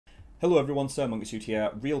Hello everyone, SirMonkeySuit here.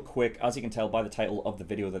 Real quick, as you can tell by the title of the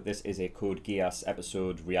video that this is a Code Geass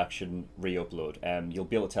episode reaction re-upload. You'll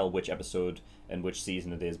be able to tell which episode and which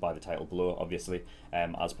season it is by the title below, obviously,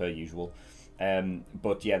 as per usual.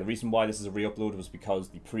 But yeah, the reason why this is a re-upload was because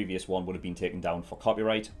the previous one would have been taken down for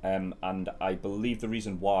copyright, and I believe the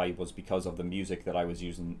reason why was because of the music that I was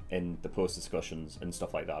using in the post discussions and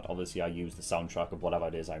stuff like that. Obviously I use the soundtrack of whatever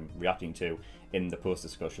it is I'm reacting to in the post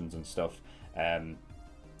discussions and stuff.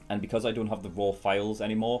 And because I don't have the raw files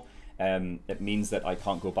anymore, it means that I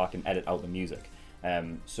can't go back and edit out the music.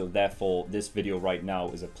 So therefore, this video right now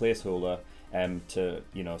is a placeholder to,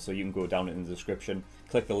 so you can go down in the description,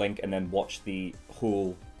 click the link, and then watch the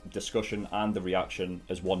whole discussion and the reaction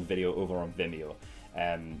as one video over on Vimeo.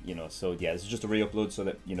 So yeah, this is just a re-upload so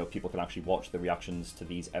that people can actually watch the reactions to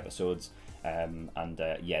these episodes.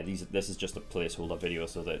 Yeah, this is just a placeholder video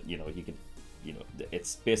so that you can.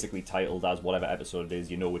 It's basically titled as whatever episode it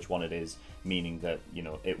is, you know which one it is, meaning that,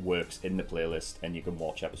 it works in the playlist and you can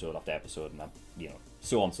watch episode after episode and,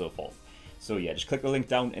 so on and so forth. So yeah, just click the link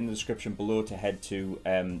down in the description below to head to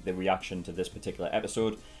the reaction to this particular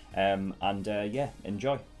episode, yeah,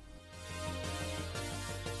 enjoy.